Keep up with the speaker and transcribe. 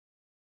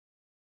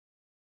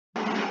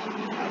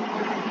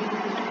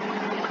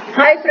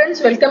Hi friends,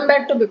 welcome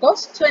back to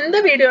Because. So in the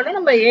video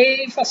நம்ம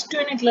AI first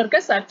unitல இருக்க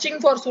searching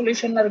for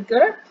solution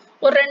இருக்கிற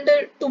ஒரு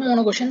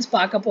 2-3 questions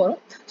பார்க்க போறோம்.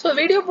 So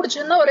வீடியோ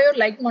பிடிச்சிருந்தா ஒரே ஒரு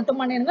லைக் மட்டும்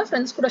பண்ணிருங்க,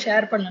 friends கூட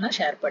ஷேர் பண்ணலனா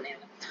ஷேர்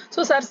பண்ணிருங்க.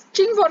 So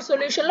searching for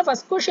solutionல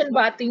first question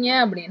பாத்தீங்க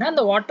அப்படினா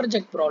அந்த water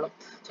jug problem.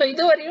 So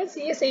இதுவரையும்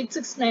CS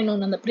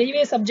 8691 அந்த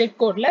previous subject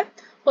codeல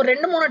ஒரு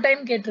 2-3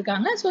 டைம்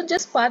கேட்டிருக்காங்க. So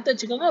just பார்த்து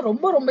வச்சுக்கோங்க,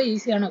 ரொம்ப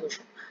ஈஸியான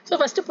question. So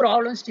first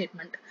problem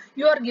statement.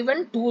 You are given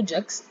 2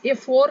 jugs, a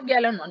 4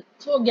 gallon one.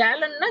 So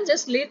gallon na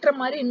just liter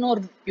mari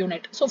இன்னொரு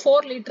unit. So 4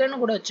 liter னு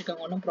கூட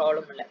வச்சுக்கோங்க, ஒன்றும்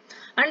problem இல்லை.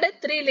 And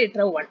 3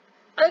 liter one.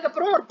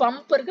 அதுக்கப்புறம் ஒரு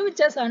pump இருக்கு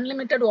which has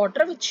unlimited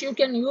water which you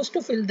can use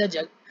to fill the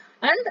jug.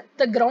 And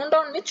the ground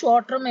on which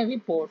water may be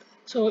poured.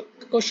 So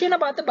question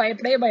பார்த்து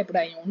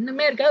பயப்படாதீங்க,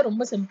 ஒண்ணுமே இருக்காது,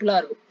 ரொம்ப சிம்பிளா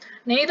இருக்கும்.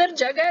 Neither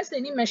jug has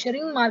any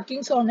measuring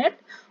markings on it.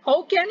 How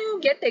can you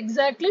get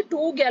exactly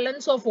 2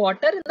 gallons of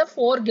water in the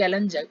 4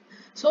 gallon jug?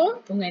 So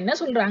இவங்க என்ன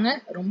சொல்றாங்க,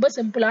 ரொம்ப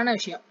சிம்பிளான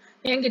விஷயம்.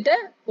 என்கிட்ட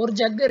ஒரு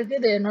ஜக் இருக்கு,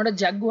 இது என்னோட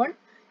ஜக் 1,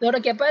 இதோட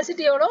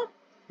கெப்பாசிட்டி எவ்வளோ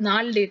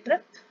 4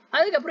 லிட்டர்.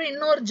 அதுக்கப்புறம்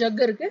இன்னொரு ஜக்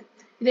இருக்கு,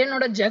 இது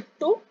என்னோட ஜக்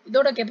 2,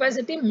 இதோட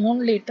கெப்பாசிட்டி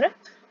 3 லிட்டர்.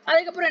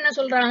 அதுக்கப்புறம் என்ன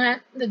சொல்றாங்க,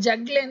 இந்த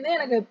ஜக்ல இருந்து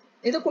எனக்கு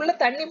இதுக்குள்ள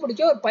தண்ணி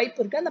பிடிக்க ஒரு பைப்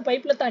இருக்கு, அந்த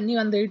பைப்ல தண்ணி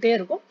வந்துகிட்டே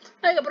இருக்கும்.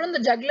 அதுக்கப்புறம்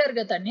இந்த ஜக்ல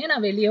இருக்க தண்ணியை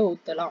நான் வெளியே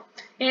ஊற்றலாம்.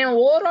 என்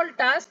ஓவரால்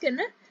டாஸ்க்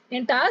என்ன,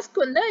 என்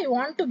டாஸ்க் வந்து I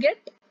want to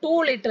get 2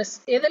 litres.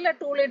 எதில்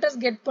 2 லிட்டர்ஸ்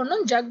கெட்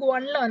பண்ணும், ஜக்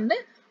 1ல வந்து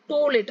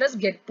 2 liters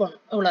get பண்ணும்,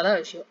 அவ்வளவுதான்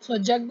விஷயம். So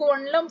jug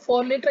 1ல 4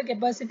 liter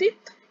capacity,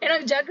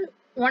 எனக்கு jug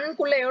 1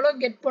 குள்ள எவ்வளவு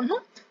get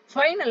பண்ணும்,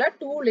 ஃபைனலா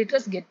 2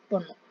 liters get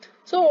பண்ணும்.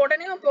 So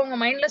உடனே அப்போ உங்க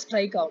மைண்ட்ல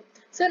ஸ்ட்ரைக் ஆகும்,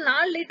 சார்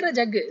 4 லிட்டர்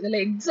ஜக், இதுல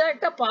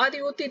எக்ஸாக்டா பாதி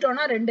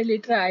ஊத்திட்டோம்னா 2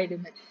 லிட்டர்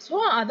ஆயிடுமே. ஸோ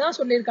அதான்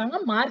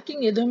சொல்லியிருக்காங்க,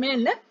 மார்க்கிங் எதுவுமே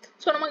இல்லை.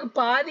 ஸோ நமக்கு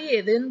பாதி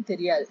எதுன்னு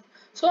தெரியாது.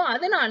 ஸோ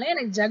அதனால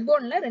எனக்கு ஜக்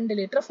 1ல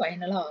 2 லிட்டர்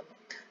ஃபைனலா ஆகும்.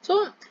 ஸோ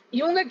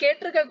இவங்க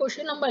கேட்டிருக்க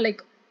கொஸ்டின் நம்ம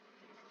லைக்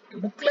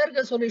புக்ல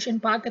இருக்க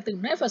சொல்யூஷன்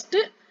பார்க்கறதுக்குமே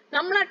ஃபர்ஸ்ட்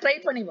நம்மளா ட்ரை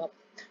பண்ணி பார்ப்போம்.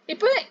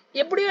 இப்போ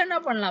எப்படி வேணா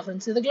பண்ணலாம்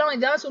ஃப்ரெண்ட்ஸ், இதுக்கெல்லாம்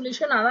இதான்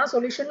சொல்யூஷன் அதான்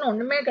சொல்யூஷன்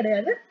ஒண்ணுமே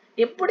கிடையாது,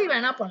 எப்படி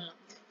வேணா பண்ணலாம்.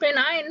 இப்போ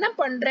நான் என்ன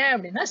பண்றேன்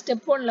அப்படின்னா,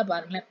 ஸ்டெப் 1ல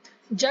பாருங்களேன்,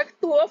 ஜக்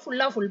 2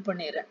 ஃபுல்லா ஃபுல்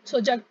பண்ணிடுறேன்.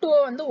 ஸோ ஜக் 2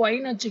 வந்து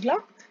ஒய்ன்னு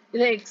வச்சுக்கலாம்,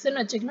 இதை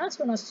எக்ஸ்ன்னு வச்சுக்கலாம்.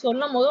 ஸோ நான்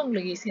சொல்லும் போது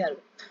உங்களுக்கு ஈஸியா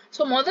இருக்கும்.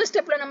 ஸோ முதல்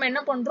ஸ்டெப்ல நம்ம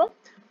என்ன பண்றோம்,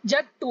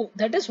 ஜக் 2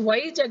 தட் இஸ்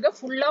ஒய் ஜக்கை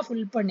ஃபுல்லா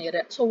ஃபில்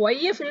பண்ணிடுறேன். ஸோ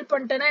ஒய்யை ஃபில்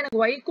பண்ணிட்டேன்னா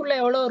எனக்கு ஒய்க்குள்ள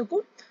எவ்வளோ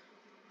இருக்கும்,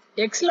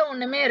 எக்ஸ்ல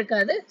ஒண்ணுமே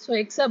இருக்காது. ஸோ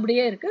எக்ஸ்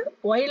அப்படியே இருக்கு,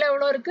 ஒய்ல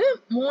எவ்வளோ இருக்கு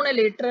 3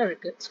 லிட்டர்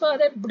இருக்கு. ஸோ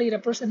அதை இப்படி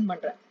ரெப்ரசென்ட்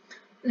பண்றேன்.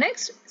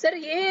 நெக்ஸ்ட் சரி,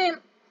 ஏன்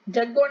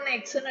ஜக் 1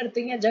 எக்ஸ்ன்னு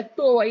எடுத்தீங்க, ஜக்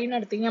 2 ஒய்ன்னு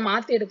எடுத்தீங்க,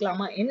 மாத்தி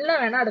எடுக்கலாமா, என்ன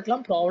வேணா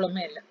எடுக்கலாம்,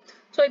 ப்ராப்ளமே இல்லை.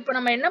 ஸோ இப்போ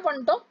நம்ம என்ன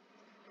பண்ணிட்டோம்,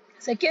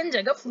 செகண்ட்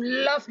ஜக்கை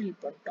ஃபுல்லா ஃபில்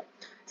பண்ணிட்டோம்.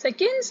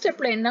 செகண்ட்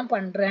ஸ்டெப்ல என்ன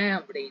பண்றேன்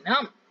அப்படின்னா,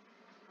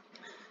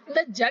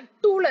 இந்த ஜக்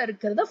 2ல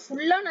இருக்கிறத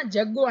ஃபுல்லா நான்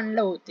ஜக்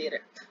 1ல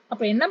ஊத்திடுறேன்.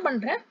 அப்ப என்ன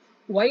பண்றேன்,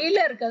 ஒய்ல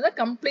இருக்கிறத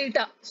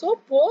கம்ப்ளீட்டா, so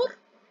bore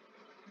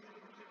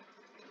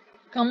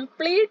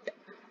complete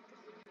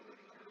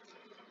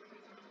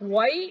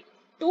y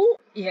to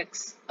x.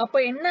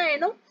 அப்ப என்ன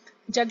ஆயிடும்,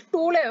 ஜக்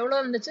 2ல எவ்வளவு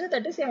இருந்துச்சு,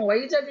 தட் இஸ் என் y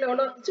ஜக்ல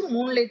எவ்வளவு இருந்துச்சு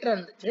 3 லிட்டர்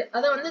இருந்துச்சு,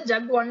 அதை வந்து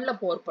ஜக் 1ல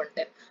போர்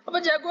பண்ணிட்டேன்.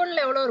 அப்ப ஜக் 1ல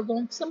எவ்வளவு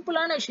இருக்கும்,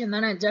 சிம்பிளான விஷயம்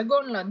தானே, ஜக்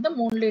 1ல வந்து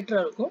 3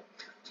 லிட்டர் இருக்கும்.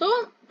 ஸோ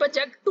இப்ப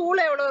ஜக்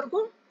 2ல எவ்வளவு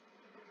இருக்கும்,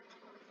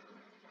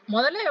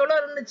 முதல்ல எவ்வளவு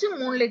இருந்துச்சு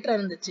 3 லிட்டர்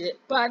இருந்துச்சு,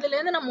 இப்ப அதுல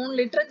இருந்து நான் 3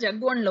 லிட்டர்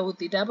ஜக் 1ல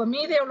ஊத்திட்டேன். அப்ப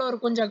மீதி எவ்வளவு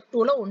இருக்கும், ஜக்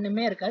 2ல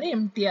ஒண்ணுமே இருக்காது,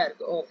 எம்டியா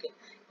இருக்கு. ஓகே,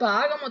 இப்ப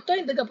ஆக மொத்தம்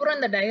இதுக்கப்புறம்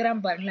இந்த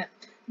டயக்ராம் பாருங்களேன்,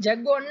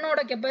 ஜக்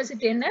 1ஓட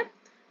கெப்பாசிட்டி என்ன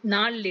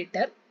 4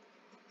 லிட்டர்,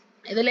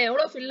 இதுல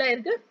எவ்வளவு ஃபில்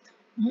ஆயிருக்கு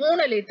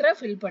 3 லிட்டரை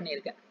ஃபில்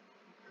பண்ணியிருக்கேன்.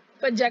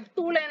 இப்ப ஜக்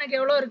 2ல எனக்கு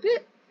எவ்வளவு இருக்கு,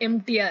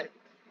 எம்டியா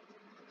இருக்கு.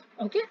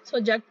 ஓகே,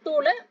 ஸோ ஜக்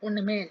 2ல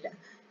ஒண்ணுமே இல்லை.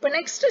 இப்ப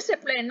நெக்ஸ்ட்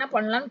ஸ்டெப்ல என்ன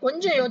பண்ணலாம்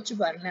கொஞ்சம் யோசிச்சு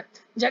பாருங்க,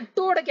 ஜக்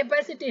 2ஓட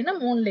கெப்பாசிட்டி என்ன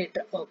 3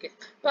 லிட்டர். ஓகே,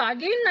 இப்போ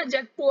அகைன் நான்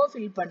ஜக் 2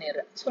 ஃபில்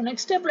பண்ணிடுறேன். ஸோ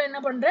நெக்ஸ்ட் ஸ்டெப்ல என்ன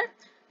பண்றேன்,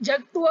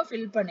 ஜக் 2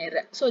 ஃபில்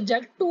பண்ணிடுறேன். ஸோ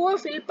ஜக் 2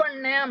 ஃபில்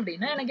பண்ணேன்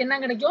அப்படின்னா எனக்கு என்ன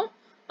கிடைக்கும்,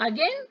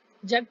 அகைன்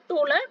ஜக்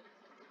 2ல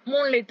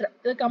 3 லிட்டர்,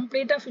 இது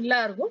கம்ப்ளீட்டா ஃபில்லா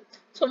இருக்கும்.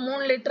 ஸோ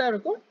 3 லிட்டர்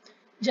இருக்கும்.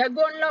 ஜக்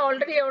 1ல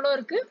ஆல்ரெடி எவ்வளோ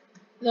இருக்கு,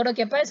 இதோட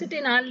கெப்பாசிட்டி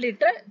 4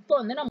 லிட்டர், இப்போ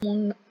வந்து நான்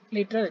 3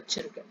 லிட்டர்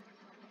வச்சிருக்கேன்.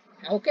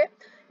 ஓகே,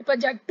 இப்போ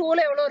ஜக் 2ல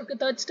எவ்வளோ இருக்கு,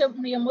 தேர்ட் ஸ்டெப்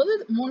முடியும் போது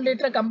 3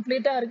 லிட்டர்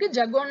கம்ப்ளீட்டா இருக்கு,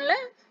 ஜக் 1ல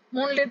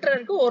 3 லிட்டர்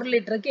இருக்கு, 1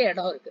 லிட்டருக்கு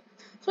இடம் இருக்கு.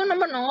 ஸோ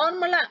நம்ம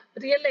நார்மலா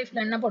ரியல்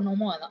லைஃப்ல என்ன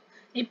பண்ணுவோமோ அதான்.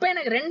 இப்போ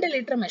எனக்கு 2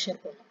 லிட்டர்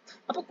மெஷர் பண்ணும்.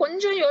 அப்போ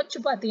கொஞ்சம் யோசிச்சு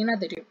பார்த்தீங்கன்னா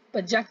தெரியும்,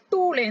 இப்போ ஜக்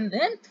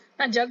 2லேருந்து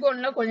நான் ஜக்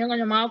 1ல கொஞ்சம்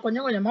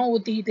கொஞ்சமா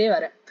ஊத்திக்கிட்டே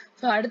வரேன்.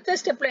 ஸோ அடுத்த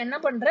ஸ்டெப்ல என்ன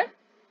பண்றேன்,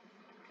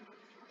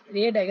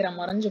 இதே டயக்ராம்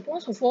வரைஞ்சுப்போம்.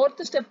 ஸோ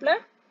ஃபோர்த் ஸ்டெப்ல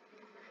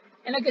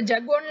எனக்கு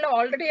ஜக் 1ல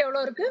ஆல்ரெடி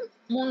எவ்வளோ இருக்கு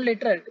 3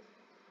 லிட்டர் இருக்கு,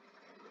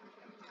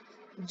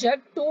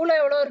 ஜக் 2ல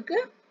எவ்வளோ இருக்கு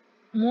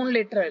 3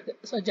 லிட்டர் இருக்கு.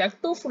 ஸோ ஜக்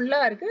 2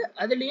 ஃபுல்லா இருக்கு,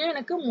 அதுலயும்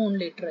எனக்கு 3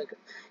 லிட்டர் இருக்கு.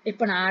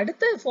 இப்போ நான்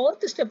அடுத்த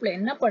ஃபோர்த் ஸ்டெப்ல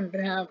என்ன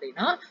பண்றேன்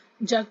அப்படின்னா,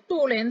 ஜக்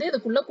 2லேருந்து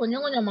இதுக்குள்ள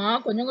கொஞ்சம் கொஞ்சமா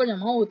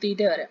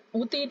ஊத்திக்கிட்டே வரேன்.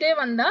 ஊத்திக்கிட்டே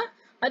வந்தா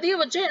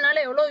அதிகபட்சம்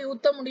என்னால எவ்வளவு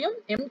ஊத்த முடியும்,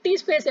 எம்டி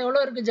ஸ்பேஸ்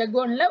எவ்வளவு இருக்கு ஜக்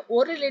 1ல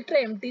 1 லிட்டர்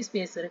எம்டி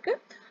ஸ்பேஸ் இருக்கு.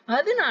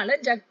 அதனால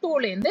ஜக்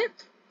 2லேருந்து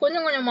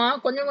கொஞ்சம் கொஞ்சமா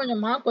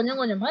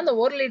இந்த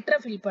 1 லிட்டரை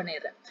ஃபில்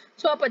பண்ணிடுறேன்.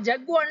 ஸோ அப்போ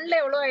ஜக் 1ல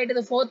எவ்வளோ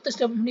ஆயிடுது, ஃபோர்த்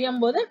ஸ்டெப்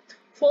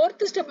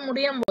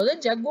முடியும் போது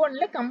ஜக்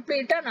 1ல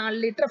கம்ப்ளீட்டா 4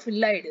 லிட்டர்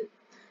ஃபில் ஆயிடுது.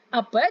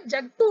 அப்ப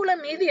ஜக் 2ல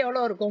மீதி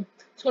எவ்வளவு இருக்கும்?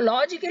 ஸோ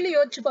லாஜிக்கலி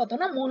யோசிச்சு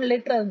பார்த்தோம்னா 3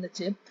 லிட்டர்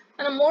இருந்துச்சு.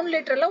 அந்த 3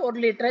 லிட்டர்ல 1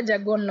 லிட்டரை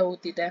ஜக் 1ல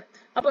ஊத்திட்டேன்.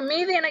 அப்ப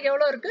மீதி எனக்கு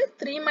எவ்வளவு இருக்கு?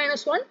 3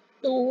 - 1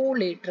 2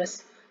 லிட்டர்ஸ்.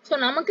 ஸோ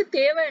நமக்கு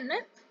தேவை என்ன?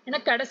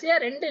 எனக்கு கடைசியா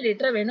 2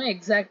 லிட்டர் வேணும்.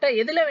 எக்ஸாக்டா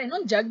எதுல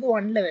வேணும்? ஜக்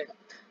 1ல வேணும்.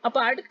 அப்ப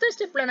அடுத்த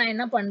ஸ்டெப்ல நான்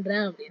என்ன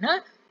பண்றேன் அப்படின்னா,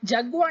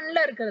 ஜக் 1ல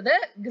இருக்கிறத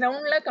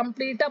கிரவுண்ட்ல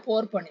கம்ப்ளீட்டா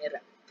போர்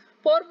பண்ணிடுறேன்.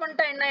 போர்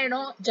பண்ணிட்டா என்ன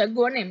ஆயிடும்? ஜக்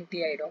 1 எம்டி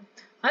ஆயிடும்.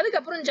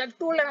 அதுக்கப்புறம் ஜக்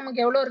 2ல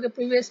நமக்கு எவ்வளவு இருக்கு?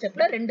 ப்ரீவியஸ்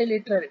ஸ்டெப்ல 2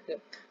 லிட்டர் இருக்கு.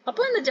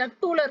 அப்போ இந்த ஜக்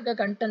 2ல இருக்க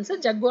கண்டென்ட்ஸ்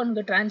ஜக்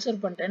 1க்கு டிரான்ஸ்ஃபர்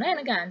பண்ணிட்டேன்னா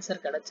எனக்கு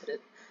ஆன்சர்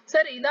கிடைச்சிருது.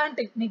 சார் இதான்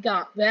டெக்னிக்கா?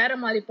 வேற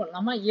மாதிரி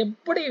பண்ணலாமா?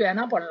 எப்படி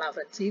வேணா பண்ணலாம்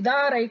ஃப்ரெண்ட்ஸ்.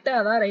 இதான் ரைட்டு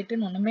அதான்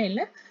ரைட்டுன்னு ஒண்ணுமே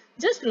இல்லை.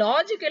 ஜஸ்ட்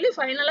லாஜிக்கலி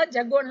ஃபைனலா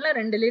ஜக் 1ல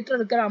 2 லிட்டர்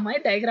இருக்கிற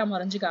மாதிரி டயக்ராம்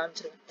வரைஞ்சு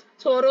காமிச்சிருவோம்.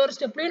 ஸோ ஒரு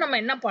ஸ்டெப்லயும் நம்ம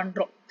என்ன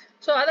பண்றோம்,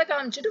 ஸோ அதை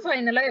காமிச்சிட்டு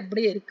ஃபைனலா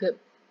எப்படி இருக்கு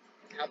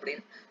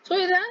அப்படின்னு. ஸோ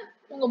இதை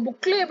உங்க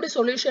புக்ல எப்படி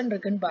சொல்யூஷன்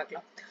இருக்குன்னு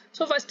பார்க்கலாம்.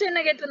 ஸோ ஃபர்ஸ்ட் என்ன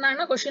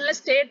கேட்டிருந்தாங்கன்னா கொஸ்டின்ல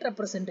state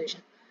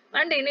representation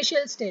and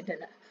initial state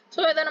என்ன.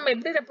 ஸோ இதை நம்ம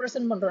எப்படி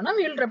ரெப்ரசென்ட் பண்றோம்னா,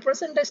 we will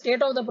represent the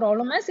state of the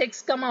problem as x,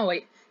 y.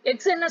 x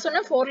என்ன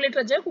சொன்னா 4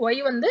 லிட்டர் ஜக், y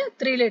வந்து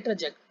 3 லிட்டர்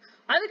ஜக்.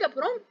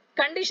 அதுக்கப்புறம்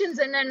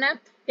கண்டிஷன்ஸ் என்னென்ன?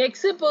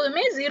 x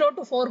எப்போதுமே 0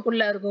 to 4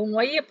 குள்ள இருக்கும்,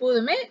 y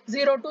எப்போதுமே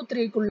 0 to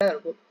 3 குள்ள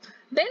இருக்கும்.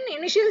 தென்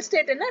இனிஷியல்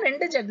ஸ்டேட் என்ன?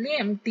 2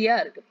 ஜக்லயும் எம்டியா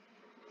இருக்கு.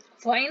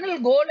 ஃபைனல்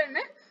கோல் என்ன?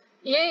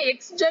 ஏன்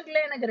எக்ஸ் ஜக்ல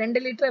எனக்கு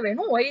 2 லிட்டர்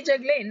வேணும், y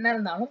ஜக்ல என்ன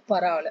இருந்தாலும்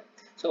பரவாயில்ல.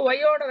 ஸோ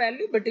ஒய்யோட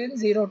வேல்யூ பிட்வீன்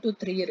 0 to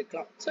 3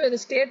 இருக்கலாம். ஸோ இது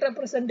ஸ்டேட்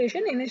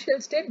ரெப்ரசன்டேஷன்,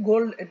 இனிஷியல் ஸ்டேட்,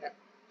 கோல் என்ன.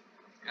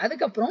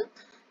 அதுக்கப்புறம்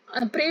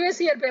ப்ரீவியஸ்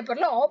இயர்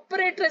பேப்பர்ல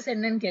ஆப்ரேட்டர்ஸ்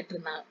என்னன்னு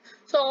கேட்டிருந்தாங்க.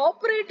 ஸோ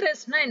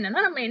ஆப்ரேட்டர்ஸ்னா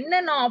என்னன்னா, நம்ம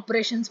என்னென்ன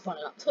ஆப்ரேஷன்ஸ்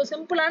பண்ணலாம். ஸோ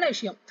சிம்பிளான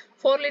விஷயம்,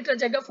 4 லிட்டர்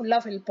ஜக்கை ஃபுல்லா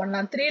ஃபில்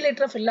பண்ணலாம், 3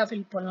 லிட்டர் ஃபுல்லா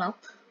ஃபில் பண்ணலாம்,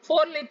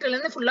 4 லிட்டர்ல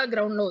இருந்து ஃபுல்லா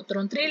கிரவுண்ட்ல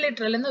ஊத்துறோம், 3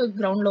 லிட்டர்ல இருந்து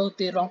கிரவுண்ட்ல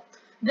ஊத்திடுறோம்,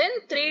 தென்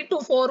 3 to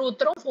 4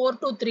 ஊத்துறோம், 4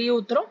 to 3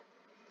 ஊத்துறோம்.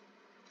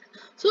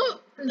 ஸோ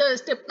இந்த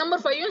ஸ்டெப்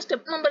நம்பர் 5ம்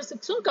ஸ்டெப் நம்பர்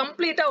 6ம்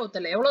கம்ப்ளீட்டா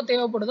ஊத்தல, எவ்வளவு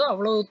தேவைப்படுதோ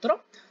அவ்வளவு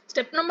ஊத்துறோம்.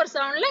 ஸ்டெப் நம்பர்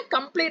 7ல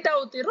கம்ப்ளீட்டா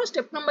ஊத்திடுறோம்,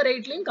 ஸ்டெப் நம்பர்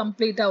 8லயும்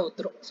கம்ப்ளீட்டா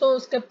ஊத்துறோம். ஸோ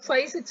ஸ்டெப்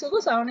 5,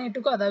 6க்கும் 7,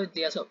 8க்கும் அதான்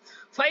வித்தியாசம்.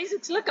 5,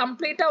 6ல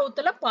கம்ப்ளீட்டா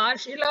ஊத்தல,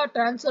 பார்ஷியலா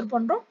டிரான்ஸ்ஃபர்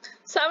பண்றோம்,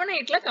 7,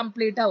 8ல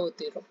கம்ப்ளீட்டா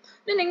ஊத்திடுறோம்.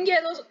 தென் இங்க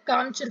ஏதோ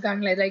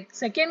காமிச்சிருக்காங்களே, லைக்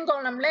செகண்ட்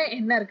காலம்ல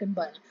என்ன இருக்குன்னு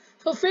பாருங்க.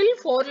 So fill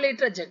 4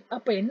 litre jug.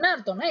 அப்ப என்ன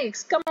அர்த்தம்னா,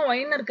 x,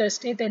 yன்னு இருக்கிற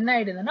ஸ்டேட் என்ன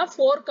ஆயிடுதுன்னா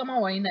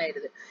 4, yன்னு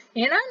ஆயிடுது.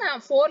 ஏன்னா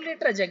நான் 4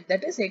 litre jug,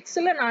 that is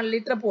எக்ஸ்ல 4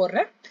 litre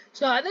போடுறேன்.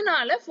 ஸோ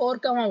அதனால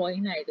 4,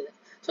 yன்னு ஆயிடுது.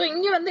 ஸோ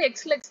இங்க வந்து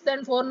x less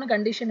than 4ன்னு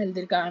condition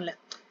எழுதிருக்காங்கல்ல.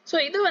 So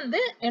இது வந்து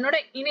என்னோட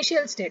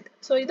இனிஷியல் ஸ்டேட்.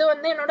 ஸோ இது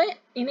வந்து என்னோட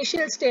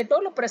இனிஷியல் ஸ்டேட்டோ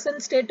இல்லை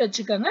ப்ரெசன்ட் ஸ்டேட்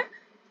வச்சுக்கோங்க.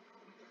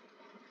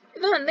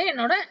 இது வந்து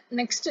என்னோட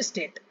நெக்ஸ்ட்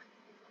ஸ்டேட்.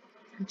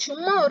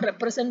 சும்மா ஒரு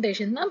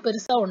ரெப்ரசன்டேஷன் தான்,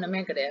 பெருசா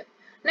ஒண்ணுமே கிடையாது.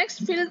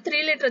 நெக்ஸ்ட் ஃபில்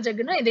 3 லிட்டர்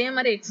ஜக்னா இதே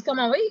மாதிரி x,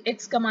 y, x,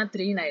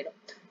 3ன்னு ஆயிடும்.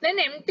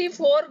 தென் எம்டி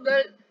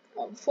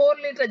 4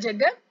 லிட்டர்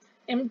ஜக்கை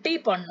எம்டி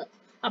பண்ணும்.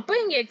 அப்போ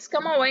இங்க x,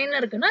 yன்னு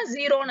இருக்குன்னா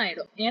 0ன்னு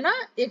ஆயிடும். ஏன்னா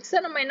x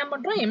நம்ம என்ன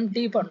பண்றோம்?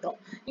 எம்டி பண்றோம்.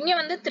 இங்க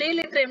வந்து 3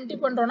 லிட்டர் எம்டி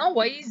பண்றோம்னா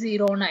y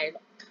 0ன்னு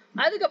ஆயிடும்.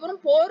 அதுக்கப்புறம்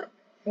pour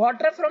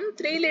water from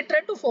 3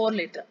 litre to 4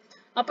 litre.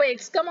 அப்போ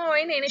x,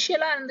 yன்னு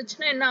இனிஷியலா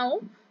இருந்துச்சுன்னா என்ன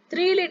ஆகும்?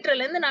 3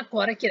 லிட்டர்ல இருந்து நான்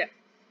குறைக்கிறேன்.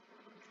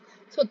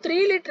 ஸோ 3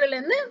 லிட்டர்ல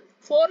இருந்து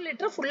 4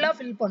 லிட்டர் ஃபுல்லா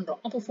ஃபில் பண்றோம்.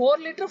 அப்போ 4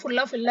 லிட்டர்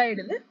ஃபுல்லா ஃபில்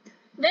ஆயிடுது.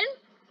 தென்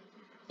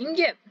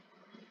இங்க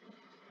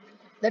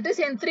தட்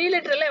இஸ் என் 3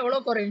 லிட்டர்ல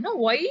எவ்வளவு குறையும்னா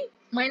y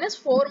 -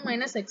 4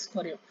 - x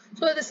குறையும்.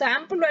 ஸோ இது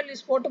சாம்பிள்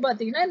வேல்யூஸ் போட்டு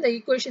பார்த்தீங்கன்னா இந்த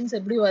ஈக்குவேஷன்ஸ்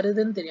எப்படி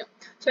வருதுன்னு தெரியும்.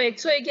 ஸோ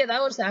xyக்கு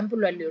ஏதாவது ஒரு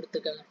சாம்பிள் வேல்யூ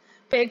எடுத்துக்கோங்க.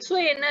 இப்போ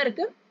xy என்ன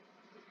இருக்கு?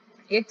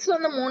 x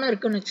வந்து 3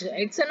 இருக்குன்னு வச்சு,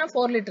 x என்ன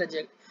 4 லிட்டர்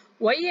ஜக்,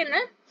 y என்ன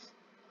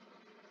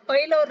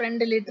yல ஒரு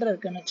 2 லிட்டர்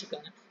இருக்குன்னு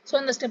வச்சுக்கோங்க. ஸோ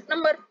இந்த ஸ்டெப்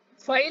நம்பர்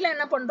 5ல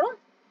என்ன பண்றோம்?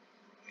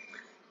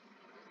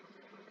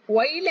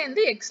 yல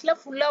இருந்து xல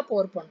ஃபுல்லா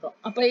போர் பண்றோம்.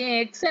 அப்ப என்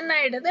x என்ன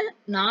ஆயிடுது?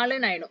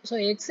 4ன்னு ஆயிடும். ஸோ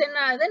x என்ன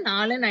ஆகுது?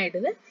 4ன்னு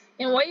ஆயிடுது.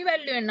 என் y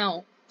வேல்யூ என்ன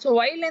ஆகும்? ஸோ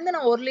yல இருந்து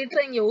நான் 1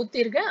 லிட்டர் இங்க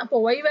ஊத்திருக்கேன். அப்போ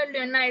y வேல்யூ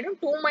என்ன ஆயிடும்?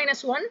 2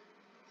 - 1,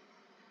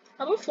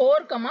 அப்போ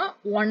 4,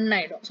 1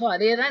 ஆயிடும். ஸோ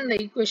அதே தான் இந்த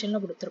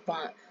ஈக்குவேஷன்ல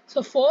கொடுத்துருப்பாங்க.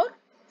 ஸோ 4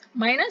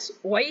 மைனஸ்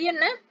y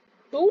என்ன?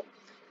 2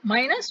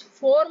 மைனஸ்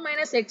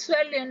 4 - x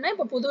வேல்யூ என்ன?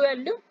 இப்போ புது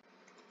வேல்யூ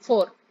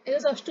 4. இதை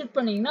சப்ஸ்டியூட்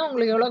பண்ணீங்கன்னா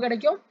உங்களுக்கு எவ்வளவு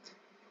கிடைக்கும்?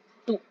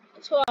 2.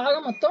 ஸோ ஆக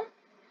மொத்தம்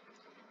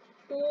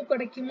 2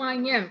 கிடைக்குமா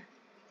இங்க?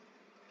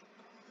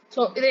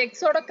 ஸோ இது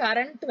x ஓட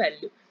கரண்ட்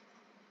வேல்யூ.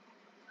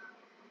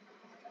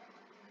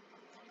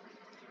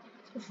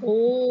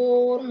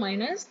 4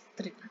 -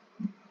 3.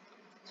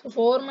 ஸோ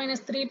 4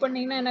 - 3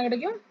 பண்ணீங்கன்னா என்ன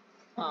கிடைக்கும்?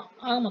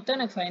 ஆக மொத்தம்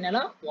எனக்கு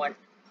ஃபைனலா 1.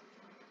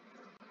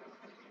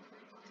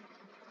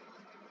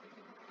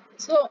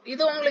 ஸோ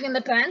இது உங்களுக்கு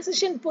இந்த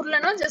டிரான்சிஷன்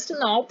புரியலன்னா ஜஸ்ட்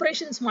இந்த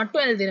ஆப்ரேஷன்ஸ்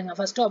மட்டும் எழுதிடுங்க.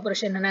 ஃபர்ஸ்ட்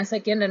ஆப்ரேஷன் என்ன,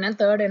 செகண்ட் என்ன,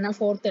 தேர்ட் என்ன,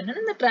 ஃபோர்த்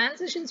என்னன்னு இந்த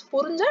டிரான்சிஷன்ஸ்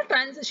புரிஞ்சா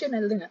டிரான்சிஷன்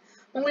எழுதுங்க.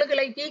 உங்களுக்கு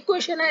லைக்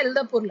ஈக்குவேஷனா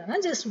எழுத புரியலன்னா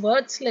ஜஸ்ட்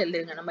வேர்ட்ஸ்ல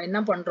எழுதுங்க. நம்ம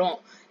என்ன பண்றோம்,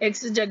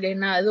 எக்ஸ் ஜக்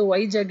என்ன அது,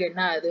 ஒய் ஜக்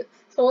என்ன அது,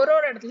 ஒரு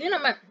இடத்துலயும்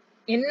நம்ம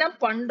என்ன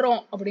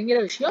பண்றோம் அப்படிங்கிற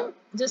விஷயம்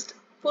ஜஸ்ட்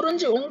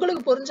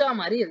உங்களுக்கு புரிஞ்சா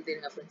மாதிரி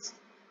எழுதிருங்க ஃப்ரெண்ட்ஸ்.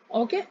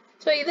 ஓகே.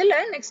 ஸோ இதுல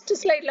நெக்ஸ்ட்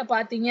ஸ்லைட்ல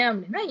பாத்தீங்க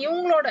அப்படின்னா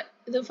இவங்களோட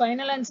இது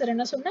ஃபைனல் ஆன்சர்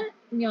என்ன சொன்னேன்,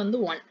 இங்க வந்து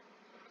 1.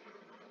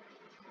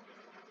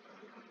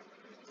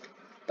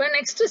 இப்போ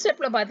நெக்ஸ்ட்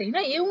ஸ்டெப்ல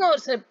பாத்தீங்கன்னா இவங்க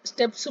ஒரு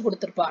ஸ்டெப்ஸ்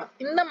கொடுத்துருப்பாங்க.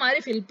 இந்த மாதிரி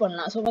ஃபில்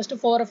பண்ணலாம். ஸோ ஃபர்ஸ்ட்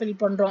 4 ஃபில்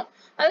பண்றோம்.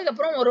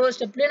 அதுக்கப்புறம் ஒரு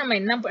ஸ்டெப்லயும் நம்ம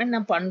என்ன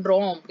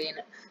பண்றோம்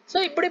அப்படின்னு. ஸோ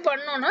இப்படி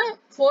பண்ணோம்னா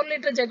 4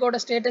 லிட்டர் ஜெக்கோட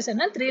ஸ்டேட்டஸ்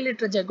என்ன, 3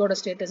 லிட்டர் ஜெக்கோட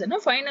ஸ்டேட்டஸ் என்ன,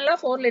 ஃபைனலா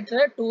 4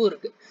 லிட்டர் 2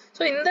 இருக்கு.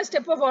 ஸோ இந்த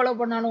ஸ்டெப்பை ஃபாலோ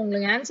பண்ணாலும்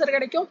உங்களுக்கு ஆன்சர்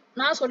கிடைக்கும்.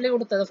 நான் சொல்லி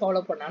கொடுத்ததை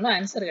ஃபாலோ பண்ணாலும்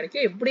ஆன்சர்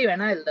கிடைக்கும். எப்படி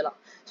வேணா எழுதலாம்.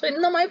 ஸோ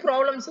இந்த மாதிரி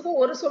ப்ராப்ளம்ஸுக்கு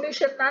ஒரு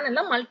சொல்யூஷன் தான்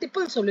இல்லை,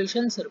 மல்டிபிள்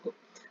சொல்யூஷன்ஸ் இருக்கும்.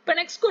 இப்போ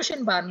நெக்ஸ்ட்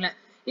கொஸ்டின் பாருங்களேன்.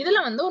 இதுல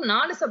வந்து ஒரு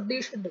 4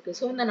 சப்டிவிஷன் இருக்கு.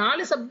 ஸோ இந்த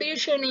 4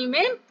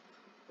 சப்டிவிஷனையுமே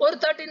ஒரு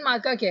 13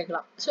 மார்க்கா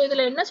கேட்கலாம். ஸோ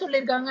இதுல என்ன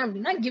சொல்லியிருக்காங்க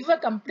அப்படின்னா give a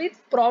complete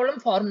problem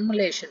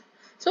formulation.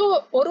 So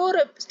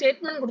ஒரு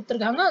ஸ்டேட்மெண்ட்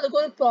கொடுத்துருக்காங்க, அதுக்கு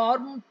ஒரு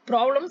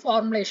ப்ராப்ளம்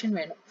ஃபார்முலேஷன்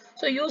வேணும்.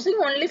 So using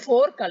only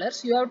 4 colors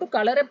you have to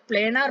color a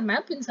planar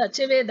map in such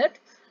a way that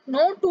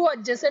no two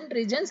adjacent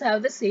regions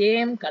have the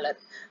same color.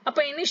 அப்ப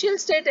initial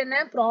state என்ன,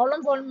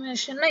 problem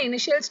ஃபார்முலேஷன்னா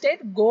initial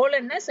state, கோல்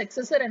என்ன,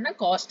 successor என்ன,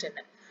 cost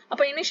என்ன.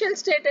 அப்ப initial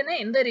state என்ன,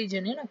 எந்த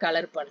ரீஜனையும் நான்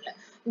colour பண்ணல.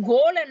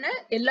 கோல் என்ன,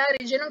 எல்லா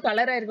ரீஜனும்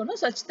கலரா இருக்கணும்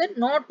such that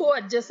no two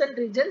adjacent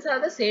regions are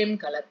the same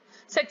color.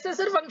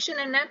 Successor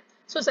function என்ன,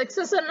 ஸோ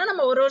சக்சஸர்னா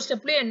நம்ம ஒரு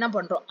ஸ்டெப்லயும் என்ன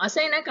பண்றோம்,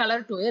 assign a color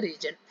to a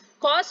region.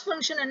 Cost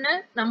function என்ன,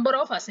 நம்பர்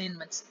ஆஃப்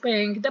அசைன்மெண்ட்ஸ். இப்போ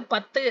என்கிட்ட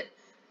 10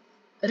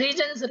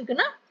 ரீஜன்ஸ்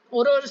இருக்குன்னா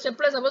ஒரு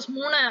ஸ்டெப்ல சப்போஸ்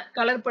 3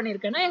 கலர்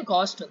பண்ணிருக்கேன்னா என்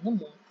காஸ்ட் வந்து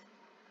 3.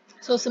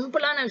 ஸோ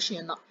சிம்பிளான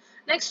விஷயம் தான்.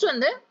 நெக்ஸ்ட்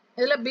வந்து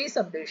இதுல B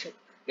subdivision.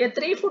 A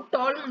 3 foot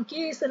tall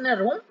monkey is in a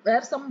room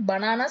where some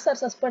bananas are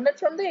suspended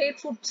from the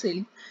 8 foot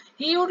ceiling.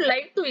 He would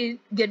like to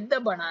get the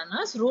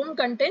bananas. Room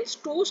contains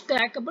 2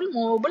 stackable,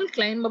 movable,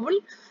 climbable,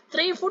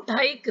 3 foot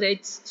high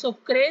crates. So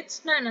crates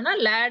na enna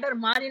ladder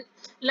mari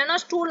illana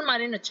stool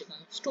mari nu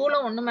vechukanga. Stool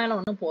ஒன்னு மேல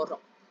ஒன்னு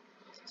போடுறோம்.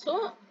 So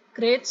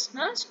crates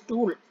na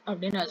stool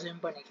அப்படினு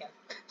assume பண்ணிக்கலாம்.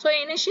 So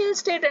initial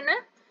state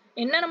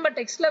என்ன நம்ம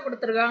டெக்ஸ்ட்ல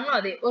கொடுத்திருக்காங்களோ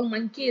அதே, ஒரு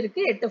monkey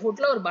இருக்கு, 8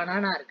 ஃபுட்ல ஒரு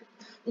banana இருக்கு.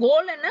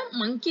 கோல் என்ன,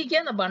 மங்கிக்கே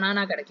அந்த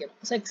பனானா கிடைக்கணும்.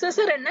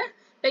 சக்சஸர் என்ன,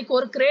 லைக்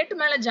ஒரு கிரேட்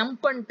மேல ஜம்ப்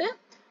பண்ணிட்டு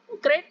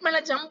கிரேட் மேல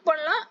ஜம்ப்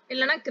பண்ணலாம்,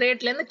 இல்லைன்னா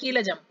கிரேட்ல இருந்து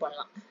கீழே ஜம்ப்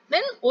பண்ணலாம்.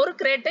 தென் ஒரு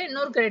கிரேட்டை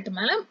இன்னொரு கிரேட்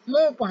மேல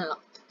மூவ்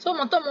பண்ணலாம். ஸோ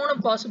மொத்தம் 3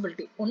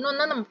 பாசிபிலிட்டி. ஒன்று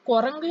வந்து நம்ம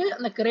குரங்கு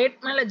அந்த கிரேட்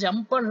மேல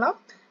ஜம்ப் பண்ணலாம்,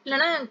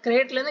 இல்லைன்னா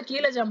கிரேட்ல இருந்து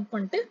கீழே ஜம்ப்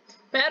பண்ணிட்டு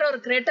வேற ஒரு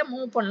கிரேட்டை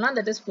மூவ் பண்ணலாம்,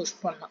 தட் இஸ் புஷ்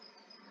பண்ணலாம்.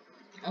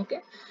 ஓகே,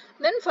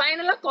 தென்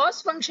ஃபைனலா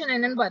காஸ்ட் ஃபங்க்ஷன்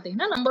என்னன்னு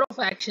பாத்தீங்கன்னா நம்பர்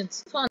ஆஃப் ஆக்ஷன்ஸ்.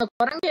 ஸோ அந்த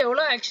குரங்கு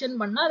எவ்வளோ ஆக்ஷன்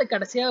பண்ணா அது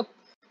கடைசியா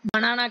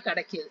பனானா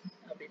கிடைக்குது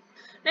அப்படின்னு.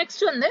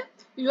 நெக்ஸ்ட் வந்து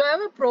you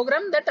have a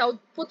program that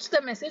outputs the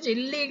message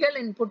illegal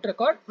input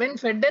record when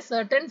fed a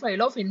certain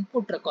file of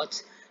input records.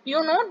 You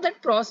note that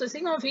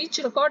processing of each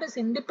record is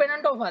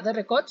independent of other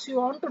records. You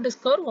want to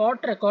discover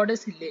what record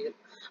is illegal.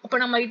 அப்ப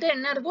நம்ம கிட்ட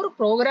என்ன இருக்கு, ஒரு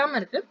program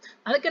இருக்கு,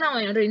 அதுக்கு நான்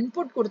ஒரு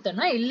இன்புட்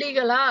கொடுத்தேன்னா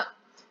இல்லீகலா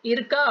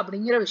இருக்கா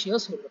அப்படிங்கிற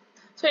விஷயம் சொல்லும்.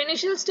 ஸோ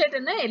இனிஷியல் ஸ்டேட்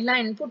என்ன, எல்லா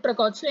input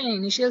ரெக்கார்ட்ஸும்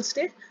initial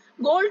state.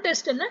 Goal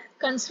test என்ன,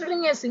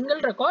 கன்சிடரிங் a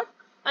single record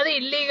அது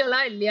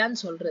இல்லீகலா இல்லையான்னு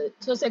சொல்றது.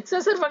 ஸோ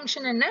சக்சஸர்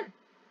ஃபங்க்ஷன் என்ன,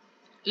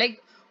 லைக்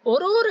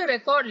ஒரு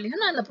ரெக்கார்ட்லயும்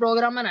நான் அந்த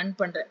ப்ரோக்ராமை ரன்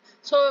பண்றேன்.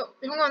 ஸோ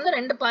இவங்க வந்து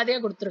 2 பாதியா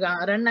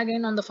கொடுத்துருக்காங்க, run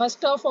again on the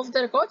first half of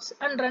the records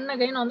and run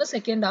again on the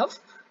second half.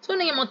 So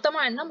நீங்க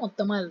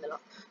மொத்தமா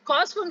எழுதலாம்.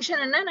 காஸ்ட்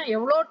ஃபங்க்ஷன் என்ன, நான்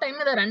எவ்வளோ டைம்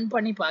இதை ரன்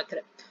பண்ணி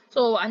பார்க்குறேன்.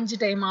 ஸோ 5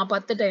 டைமா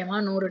 10 டைமா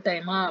 100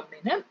 டைமா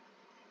அப்படின்னு.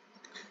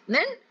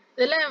 தென்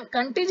இதுல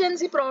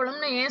கண்டிஜென்சி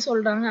ப்ராப்ளம்னு ஏன்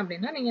சொல்றாங்க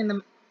அப்படின்னா, நீங்க இந்த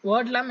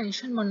வேர்ட்லாம்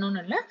மென்ஷன்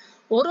பண்ணணும்னு இல்லை,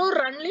 ஒரு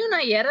ரன்லையும்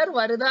நான் எரர்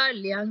வருதா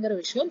இல்லையாங்கிற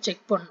விஷயம்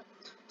செக் பண்ணணும்.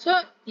 ஸோ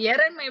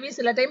எரர் மேபி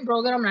சில டைம்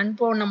ப்ரோக்ராம் ரன்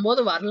பண்ணும்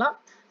போது வரலாம்.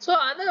 ஸோ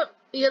அது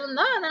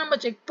இருந்தால் அதை நம்ம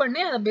செக் பண்ணி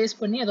அதை பேஸ்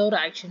பண்ணி ஏதோ ஒரு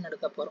ஆக்ஷன்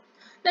எடுக்க போகிறோம்.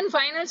 தென்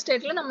ஃபைனல்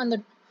ஸ்டேட்டில் நம்ம இந்த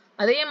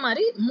அதே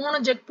மாதிரி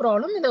 3 ஜெக்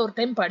ப்ராப்ளம் இதை ஒரு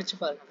டைம் படிச்சு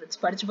பாருங்க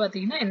ஃப்ரெண்ட்ஸ். படிச்சு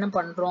பார்த்தீங்கன்னா என்ன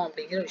பண்ணுறோம்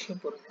அப்படிங்கிற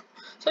விஷயம் புரியும்.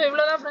 ஸோ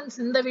இவ்வளோதான் ஃப்ரெண்ட்ஸ்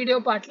இந்த வீடியோ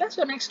பார்ட்டில்.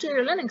 ஸோ நெக்ஸ்ட்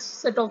வீடியோவில் நெக்ஸ்ட்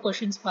செட் ஆஃப்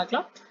கொஸ்டின்ஸ்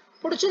பார்க்கலாம்.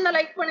 பிடிச்சிருந்தா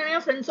லைக்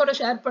பண்ணுங்க, ஃப்ரெண்ட்ஸோட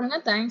ஷேர் பண்ணுங்க.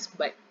 Thanks,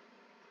 by.